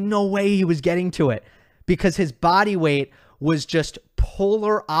 but there was no way he was getting to it because his body weight was just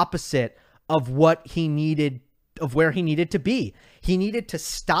polar opposite of what he needed, of where he needed to be. He needed to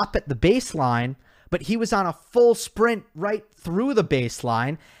stop at the baseline, but he was on a full sprint right through the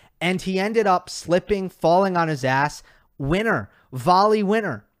baseline, and he ended up slipping, falling on his ass. Winner, volley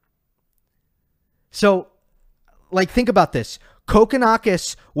winner. So, like, think about this.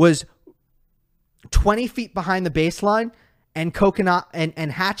 Kokkinakis was 20 feet behind the baseline, and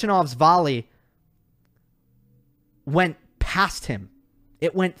Khachanov's volley went past him.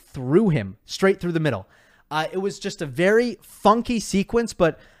 It went through him, straight through the middle. It was just a very funky sequence,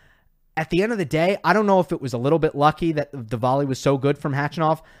 but at the end of the day, I don't know if it was a little bit lucky that the volley was so good from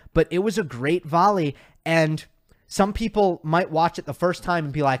Khachanov, but it was a great volley, and some people might watch it the first time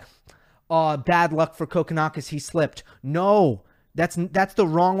and be like, oh, bad luck for Kokkinakis, he slipped. No, that's the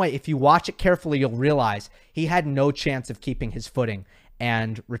wrong way. If you watch it carefully, you'll realize he had no chance of keeping his footing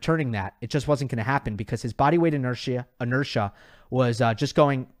and returning that. It just wasn't going to happen because his body weight inertia was just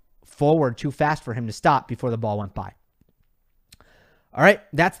going forward too fast for him to stop before the ball went by. All right,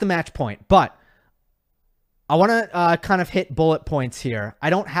 that's the match point. But I want to kind of hit bullet points here. I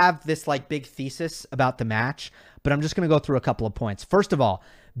don't have this like big thesis about the match, but I'm just going to go through a couple of points. First of all,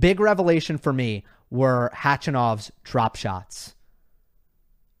 big revelation for me were Khachanov's drop shots.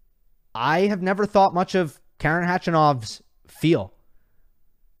 I have never thought much of Karen Khachanov's feel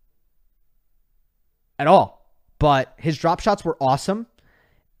at all, but his drop shots were awesome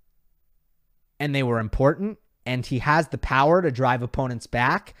and they were important, and he has the power to drive opponents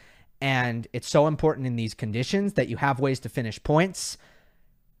back, and it's so important in these conditions that you have ways to finish points.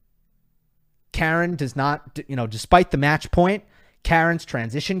 Karen does not, despite the match point, Karen's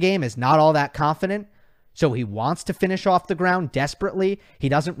transition game is not all that confident, so he wants to finish off the ground desperately. He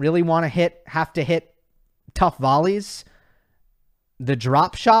doesn't really want to have to hit tough volleys. The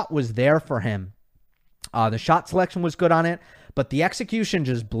drop shot was there for him. The shot selection was good on it, but the execution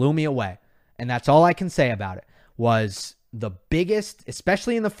just blew me away. And that's all I can say about it. Was the biggest,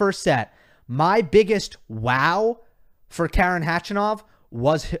 especially in the first set, my biggest wow for Karen Khachanov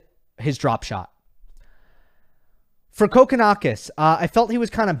was his drop shot. For Kokkinakis, I felt he was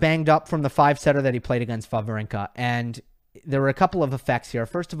kind of banged up from the 5-setter that he played against Wawrinka, and there were a couple of effects here.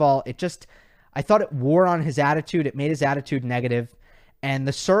 First of all, I thought it wore on his attitude. It made his attitude negative, and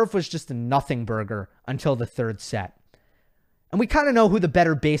the serve was just a nothing burger until the third set. And we kind of know who the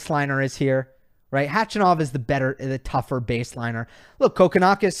better baseliner is here, right? Khachanov is the tougher baseliner. Look,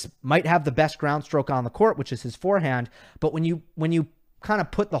 Kokkinakis might have the best ground stroke on the court, which is his forehand, but when you kind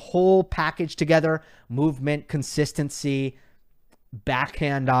of put the whole package together, movement, consistency,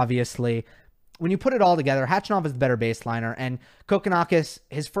 backhand, obviously, when you put it all together, Khachanov is the better baseliner, and Kokkinakis,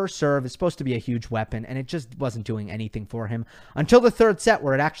 his first serve is supposed to be a huge weapon, and it just wasn't doing anything for him until the third set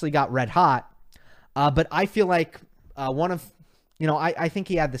where it actually got red hot. But I feel like I think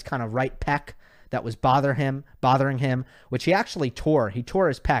he had this kind of right pec that was bothering him, which he actually tore. He tore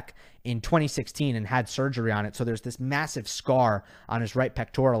his pec in 2016 and had surgery on it. So there's this massive scar on his right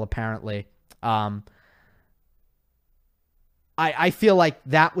pectoral, apparently. I feel like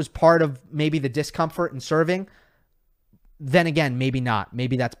that was part of maybe the discomfort in serving. then again, maybe not.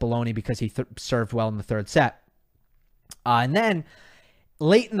 Maybe that's baloney because he served well in the third set. And then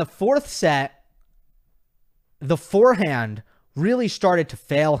late in the fourth set, the forehand really started to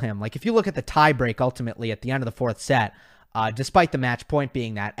fail him. Like if you look at the tiebreak ultimately at the end of the fourth set, despite the match point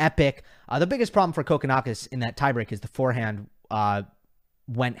being that epic, the biggest problem for Kokkinakis in that tiebreak is the forehand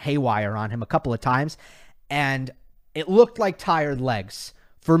went haywire on him a couple of times, and it looked like tired legs.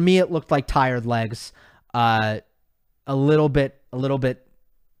 For me, it looked like tired legs. A little bit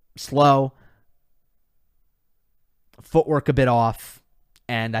slow, footwork a bit off,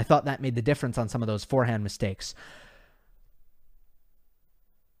 and I thought that made the difference on some of those forehand mistakes.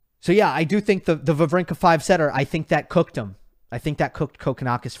 So yeah, I do think the Wawrinka 5-setter, I think that cooked him. I think that cooked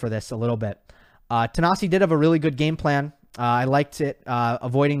Kokkinakis for this a little bit. Tanasi did have a really good game plan. I liked it.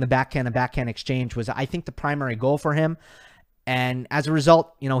 Avoiding the backhand and backhand exchange was, I think, the primary goal for him. And as a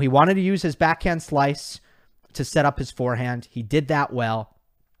result, he wanted to use his backhand slice to set up his forehand. He did that well.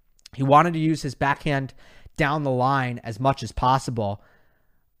 He wanted to use his backhand down the line as much as possible.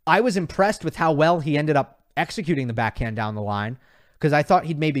 I was impressed with how well he ended up executing the backhand down the line, because I thought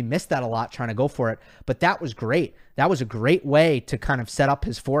he'd maybe miss that a lot trying to go for it. But that was great. That was a great way to kind of set up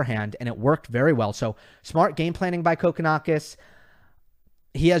his forehand, and it worked very well. So smart game planning by Kokkinakis.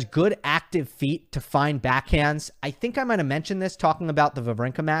 He has good active feet to find backhands. I think I might have mentioned this talking about the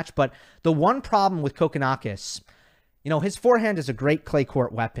Wawrinka match, but the one problem with Kokkinakis, his forehand is a great clay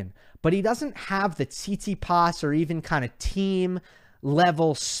court weapon, but he doesn't have the Tsitsipas or even kind of team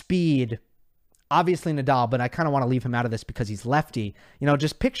level speed. Obviously Nadal, but I kind of want to leave him out of this because he's lefty.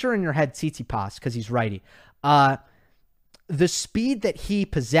 Just picture in your head Tsitsipas because he's righty. The speed that he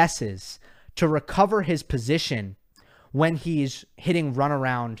possesses to recover his position when he's hitting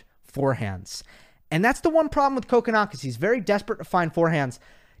runaround forehands. And that's the one problem with Kokkinakis. He's very desperate to find forehands.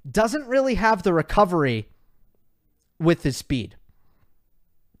 Doesn't really have the recovery with his speed.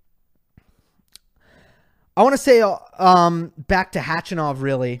 I want to say back to Khachanov,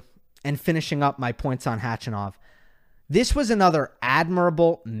 really, and finishing up my points on Khachanov. This was another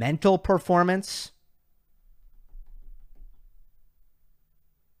admirable mental performance.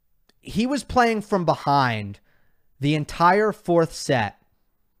 He was playing from behind the entire fourth set,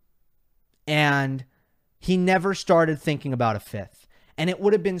 and he never started thinking about a fifth. And it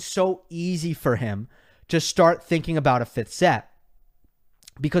would have been so easy for him to start thinking about a fifth set,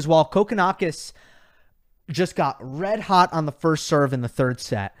 because while Kokkinakis just got red hot on the first serve in the third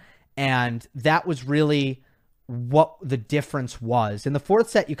set, and that was really what the difference was. In the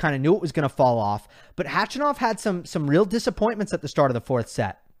fourth set, you kind of knew it was going to fall off, but Khachanov had some real disappointments at the start of the fourth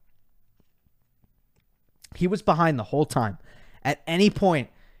set. He was behind the whole time. At any point,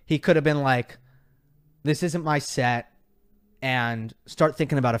 he could have been like, this isn't my set, and start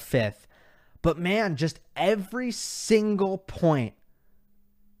thinking about a fifth. But man, just every single point,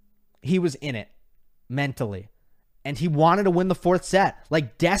 he was in it mentally. And he wanted to win the fourth set,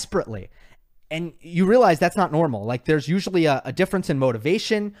 like desperately. And you realize that's not normal. Like there's usually a difference in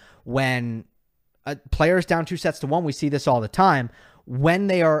motivation when a player is down 2-1. We see this all the time. When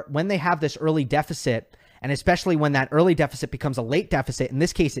they have this early deficit, and especially when that early deficit becomes a late deficit, in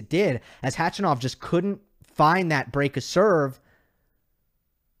this case it did, as Khachanov just couldn't find that break of serve.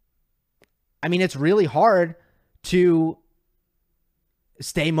 I mean, it's really hard to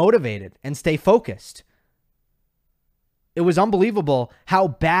stay motivated and stay focused. It was unbelievable how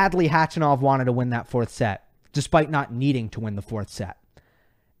badly Khachanov wanted to win that fourth set, despite not needing to win the fourth set.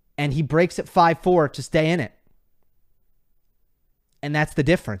 And he breaks at 5-4 to stay in it. And that's the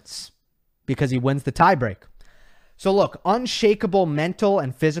difference, because he wins the tiebreak. So look, unshakable mental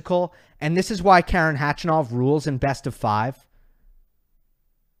and physical, and this is why Karen Khachanov rules in best of 5.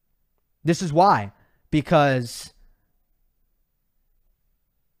 This is why, because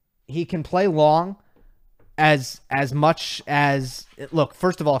he can play long as much as, look,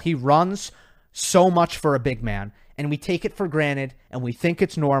 first of all, he runs so much for a big man, and we take it for granted, and we think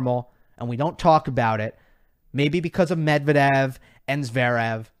it's normal, and we don't talk about it, maybe because of Medvedev and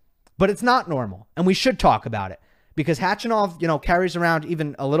Zverev, but it's not normal, and we should talk about it, because Khachanov, carries around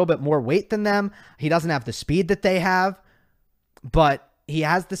even a little bit more weight than them. He doesn't have the speed that they have, but he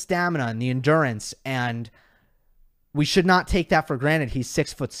has the stamina and the endurance, and we should not take that for granted. He's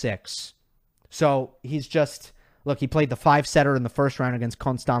 6'6". So he's just, look, he played the 5-setter in the first round against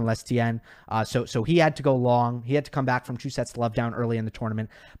Constant Lestienne. So he had to go long. He had to come back from 2-love down early in the tournament.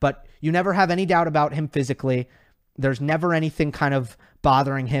 But you never have any doubt about him physically. There's never anything kind of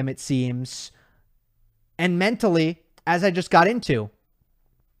bothering him, it seems. And mentally, as I just got into,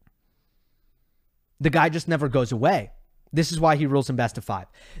 the guy just never goes away. This is why he rules in best of 5.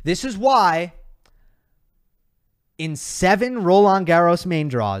 This is why In 7 Roland Garros main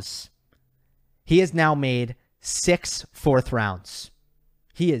draws, he has now made 6 fourth rounds.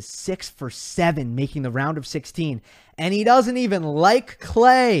 He is 6 for 7 making the round of 16, and he doesn't even like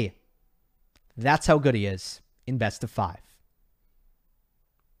clay. That's how good he is in best of 5.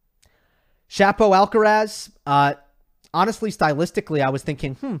 Chapo Alcaraz, honestly, stylistically, I was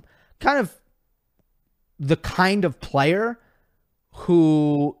thinking, kind of the kind of player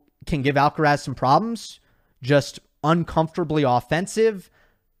who can give Alcaraz some problems, just uncomfortably offensive.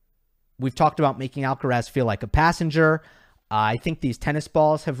 We've talked about making Alcaraz feel like a passenger. I think these tennis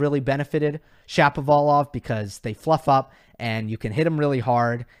balls have really benefited Shapovalov because they fluff up and you can hit them really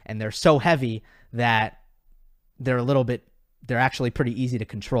hard, and they're so heavy that they're actually pretty easy to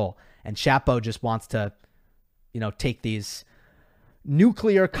control. And Chapo just wants to, take these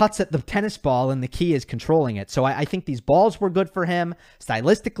nuclear cuts at the tennis ball, and the key is controlling it. So I think these balls were good for him.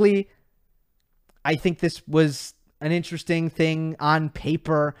 Stylistically, I think this was an interesting thing on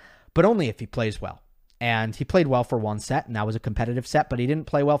paper, but only if he plays well. And he played well for one set, and that was a competitive set, but he didn't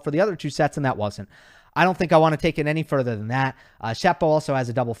play well for the other 2 sets, and that wasn't. I don't think I want to take it any further than that. Chapo also has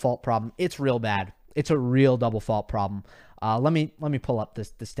a double fault problem. It's real bad. It's a real double fault problem. Let me pull up the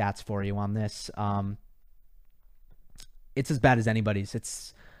stats for you on this. It's as bad as anybody's.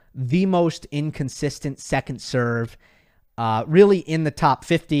 It's the most inconsistent second serve, really in the top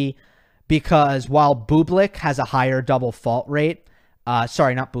 50, because while Bublik has a higher double fault rate,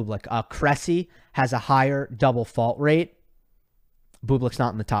 sorry, not Bublik, Cressy has a higher double fault rate. Bublik's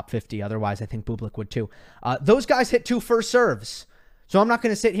not in the top 50. Otherwise, I think Bublik would too. Those guys hit 2 first serves. So I'm not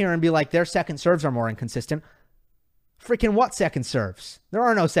going to sit here and be like, their second serves are more inconsistent. Freaking what second serves? There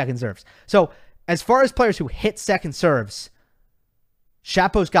are no second serves. So as far as players who hit second serves,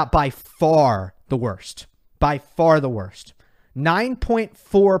 Chapo's got by far the worst. By far the worst.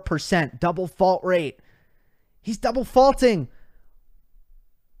 9.4% double fault rate. He's double faulting.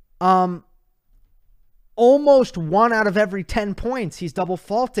 Almost 1 out of every 10 points, he's double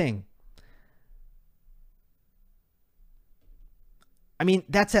faulting. I mean,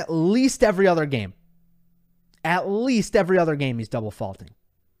 that's at least every other game. At least every other game he's double faulting.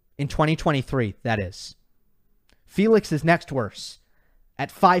 In 2023, that is. Felix is next worse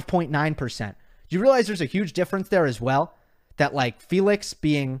at 5.9%. Do you realize there's a huge difference there as well? That like Felix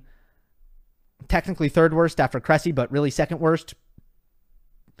being technically third worst after Cressy, but really second worst.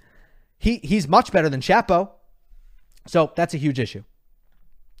 He's much better than Chapo. So that's a huge issue.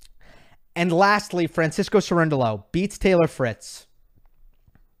 And lastly, Francisco Cerundolo beats Taylor Fritz.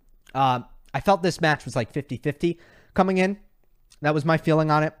 I felt this match was like 50-50 coming in. That was my feeling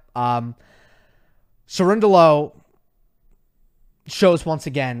on it. Cerundolo shows once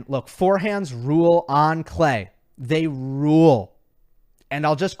again, look, forehands rule on clay. They rule. And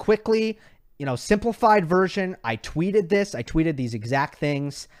I'll just quickly, simplified version. I tweeted this. I tweeted these exact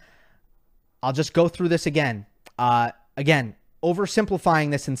things. I'll just go through this again. Again, oversimplifying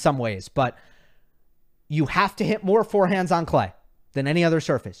this in some ways, but you have to hit more forehands on clay than any other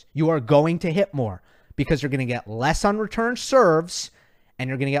surface. You are going to hit more because you're going to get less unreturned serves and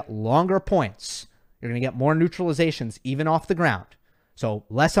you're going to get longer points. You're going to get more neutralizations even off the ground. So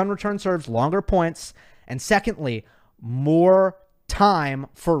less unreturned serves, longer points. And secondly, more time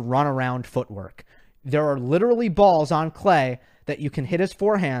for runaround footwork. There are literally balls on clay that you can hit as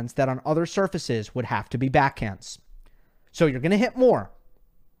forehands that on other surfaces would have to be backhands. So you're going to hit more.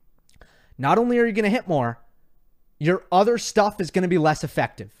 Not only are you going to hit more, your other stuff is going to be less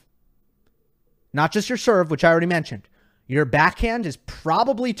effective. Not just your serve, which I already mentioned. Your backhand is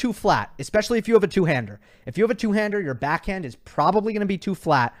probably too flat, especially if you have a two-hander. If you have a two-hander, your backhand is probably going to be too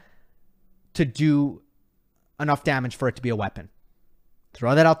flat to do enough damage for it to be a weapon.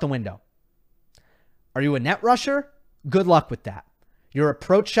 Throw that out the window. Are you a net rusher? Good luck with that. Your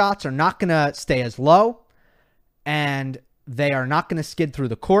approach shots are not going to stay as low, and they are not going to skid through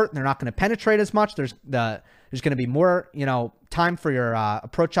the court. They're not going to penetrate as much. There's going to be more, time for your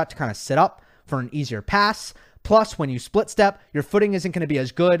approach shot to kind of sit up for an easier pass. Plus, when you split step, your footing isn't going to be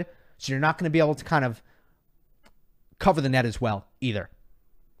as good, so you're not going to be able to kind of cover the net as well either.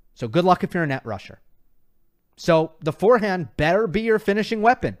 So good luck if you're a net rusher. So the forehand better be your finishing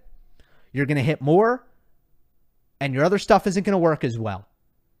weapon. You're going to hit more, and your other stuff isn't going to work as well.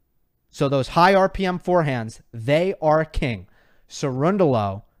 So those high RPM forehands, they are king.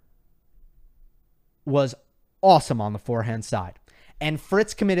 Cerundolo was awesome on the forehand side. And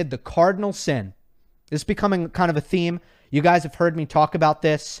Fritz committed the cardinal sin. This is becoming kind of a theme. You guys have heard me talk about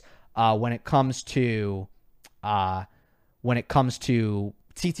this when it comes to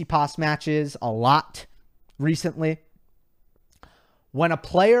Tsitsipas matches a lot recently. When a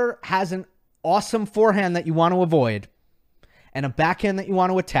player has an awesome forehand that you want to avoid and a backhand that you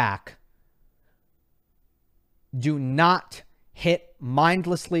want to attack, do not hit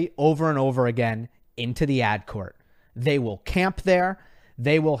mindlessly over and over again into the ad court. They will camp there.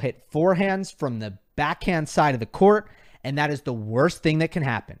 They will hit forehands from the backhand side of the court, and that is the worst thing that can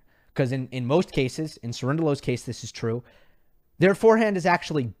happen. Because in most cases, in Cerundolo's case, this is true, their forehand is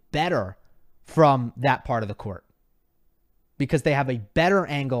actually better from that part of the court because they have a better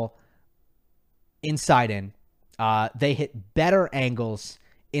angle inside in. They hit better angles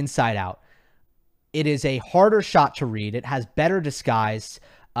inside out. It is a harder shot to read. It has better disguise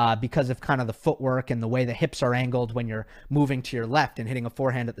because of kind of the footwork and the way the hips are angled when you're moving to your left and hitting a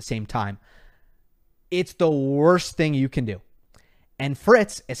forehand at the same time. It's the worst thing you can do. And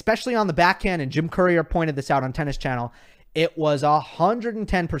Fritz, especially on the backhand, and Jim Courier pointed this out on Tennis Channel, it was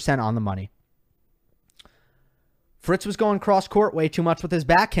 110% on the money. Fritz was going cross-court way too much with his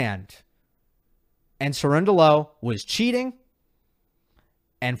backhand. And Cerundolo was cheating,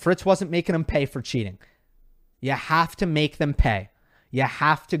 and Fritz wasn't making him pay for cheating. You have to make them pay. You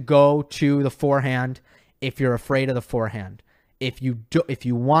have to go to the forehand if you're afraid of the forehand. If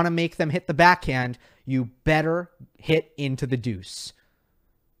you want to make them hit the backhand, you better hit into the deuce.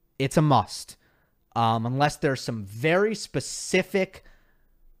 It's a must. Unless there's some very specific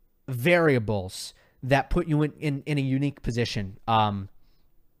variables that put you in a unique position.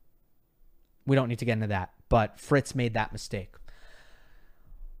 We don't need to get into that, but Fritz made that mistake.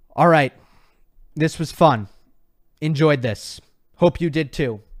 All right. This was fun. Enjoyed this. Hope you did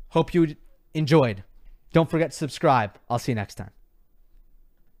too. Hope you enjoyed. Don't forget to subscribe. I'll see you next time.